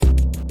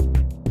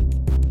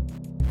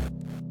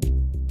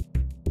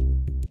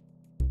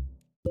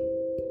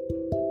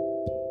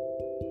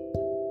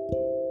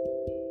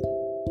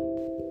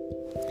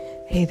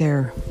Hey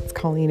there, it's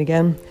Colleen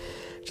again.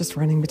 Just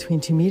running between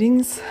two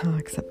meetings,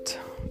 except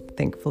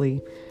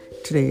thankfully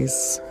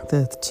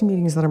the two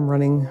meetings that I'm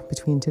running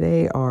between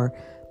today are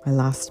my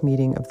last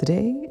meeting of the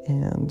day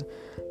and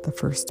the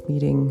first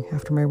meeting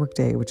after my work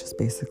day, which is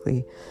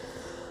basically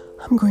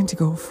I'm going to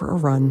go for a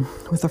run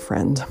with a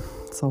friend.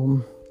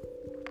 So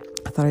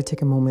I thought I'd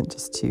take a moment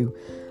just to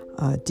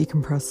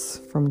decompress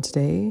from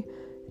today.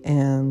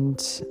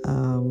 And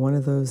one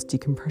of those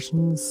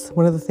decompressions,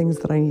 one of the things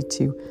that I need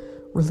to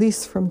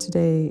release from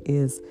today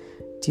is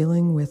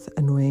dealing with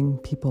annoying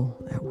people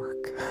at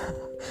work.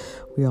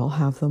 We all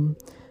have them.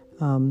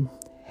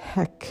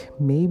 Heck,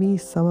 maybe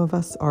some of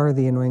us are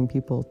the annoying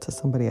people to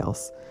somebody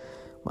else.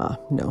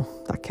 Well, no,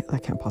 that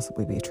can't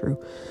possibly be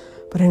true.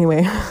 But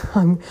anyway,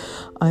 I've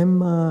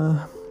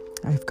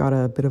got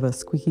a bit of a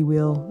squeaky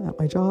wheel at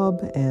my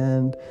job,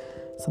 and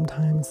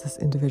sometimes this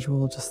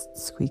individual just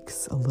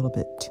squeaks a little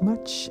bit too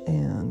much,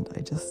 and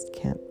I just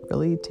can't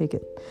really take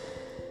it.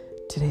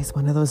 Today's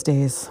one of those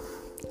days,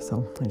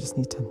 so I just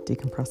need to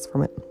decompress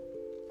from it.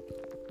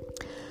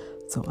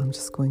 So I'm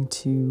just going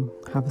to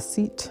have a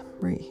seat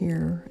right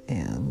here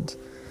and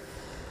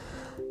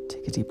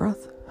take a deep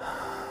breath.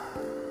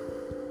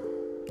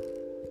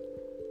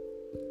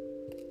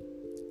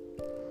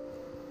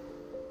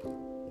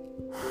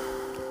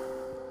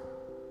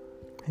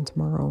 And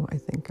tomorrow, I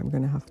think I'm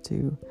going to have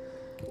to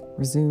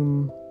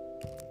resume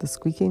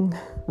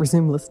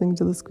listening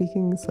to the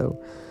squeaking. So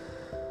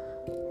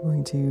I'm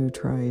going to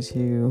try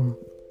to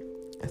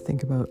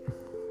think about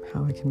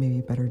how I can maybe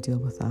better deal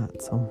with that.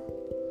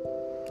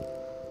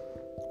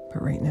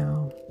 But right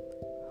now,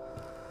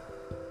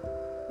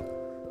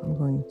 I'm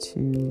going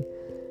to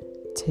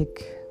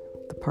take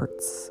the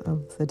parts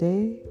of the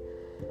day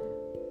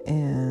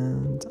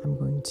and I'm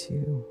going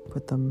to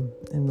put them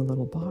in a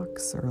little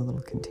box or a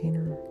little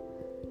container,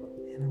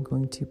 and I'm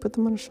going to put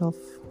them on a shelf,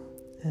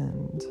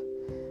 and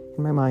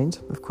in my mind,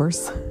 of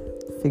course,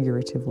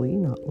 figuratively,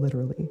 not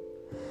literally,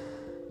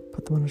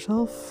 put them on a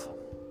shelf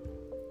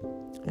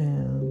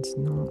and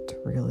not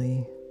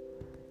really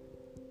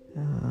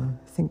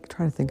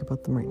try to think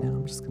about them right now.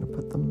 I'm just going to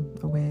put them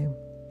away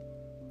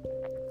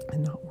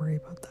and not worry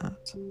about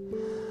that.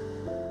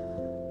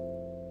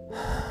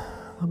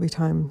 There'll be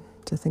time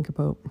to think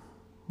about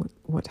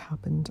what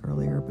happened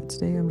earlier, but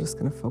today I'm just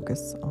going to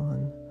focus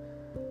on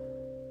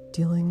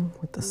dealing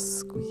with the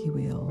squeaky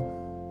wheel.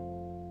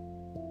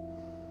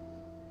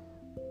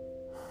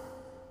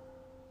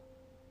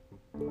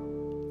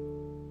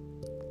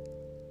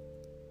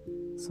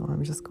 So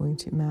I'm just going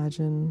to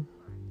imagine,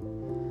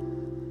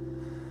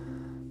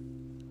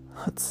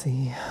 let's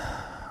see,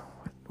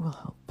 what will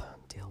help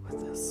deal with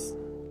this.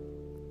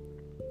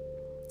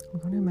 I'm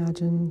going to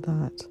imagine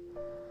that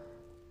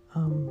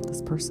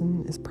this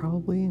person is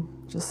probably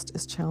just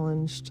as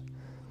challenged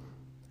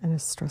and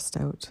as stressed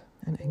out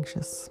and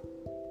anxious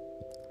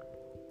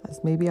as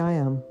maybe I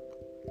am.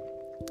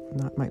 And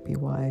that might be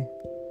why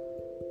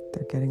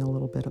they're getting a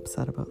little bit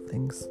upset about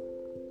things.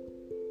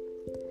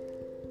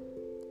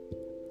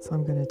 So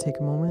I'm going to take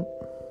a moment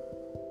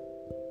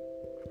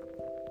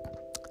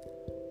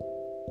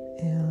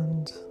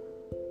and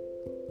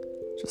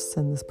just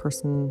send this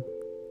person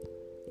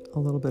a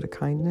little bit of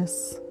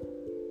kindness.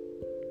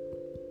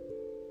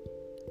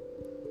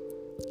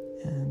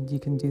 And you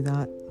can do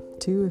that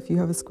too if you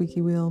have a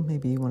squeaky wheel.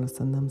 Maybe you want to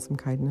send them some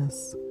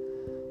kindness.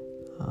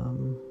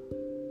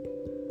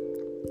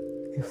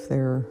 If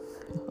they're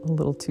a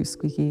little too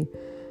squeaky,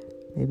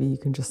 maybe you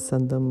can just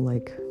send them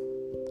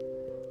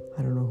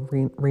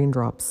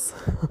raindrops.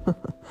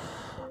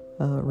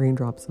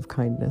 Raindrops of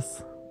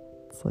kindness.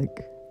 It's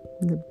like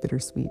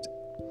bittersweet.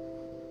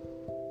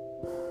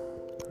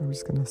 I'm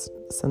just going to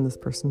send this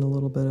person a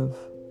little bit of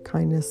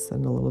kindness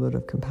and a little bit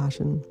of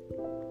compassion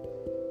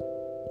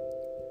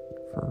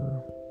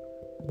for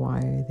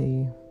why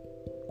they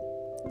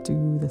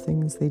do the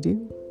things they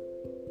do.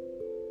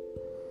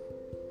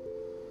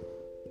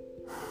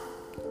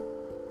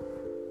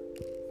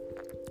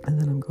 And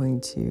then I'm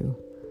going to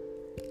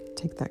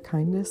take that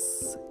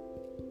kindness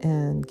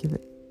and give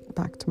it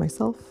back to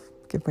myself,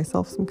 give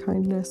myself some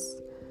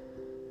kindness,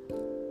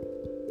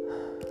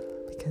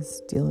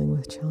 because dealing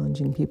with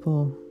challenging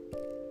people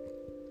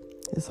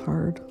is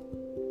hard,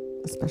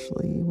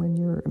 especially when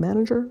you're a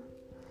manager.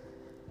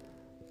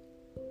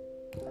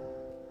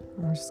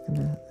 I'm just going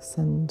to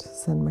send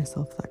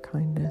myself that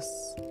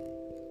kindness.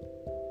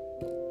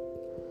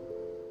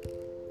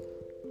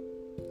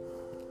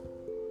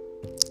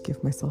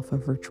 Give myself a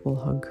virtual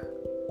hug,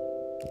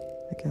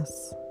 I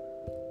guess.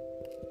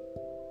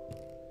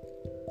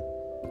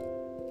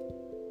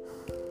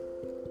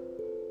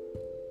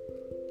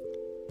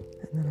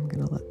 And then I'm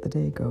going to let the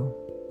day go.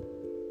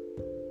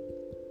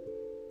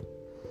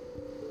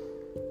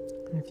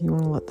 And if you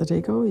want to let the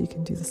day go, you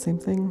can do the same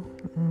thing.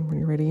 When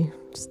you're ready,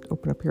 just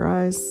open up your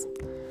eyes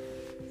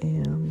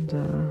and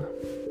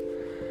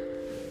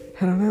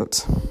head on out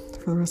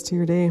for the rest of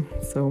your day.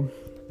 So,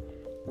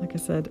 like I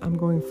said, I'm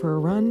going for a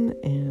run,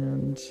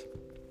 and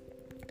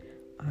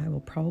I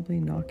will probably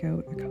knock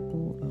out a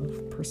couple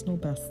of personal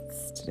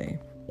bests today.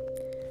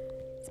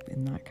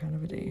 in that kind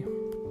of a day.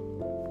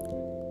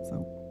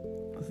 So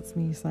this is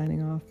me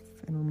signing off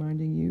and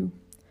reminding you,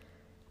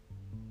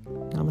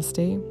 namaste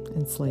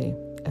and slay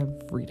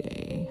every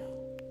day.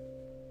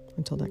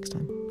 Until next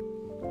time.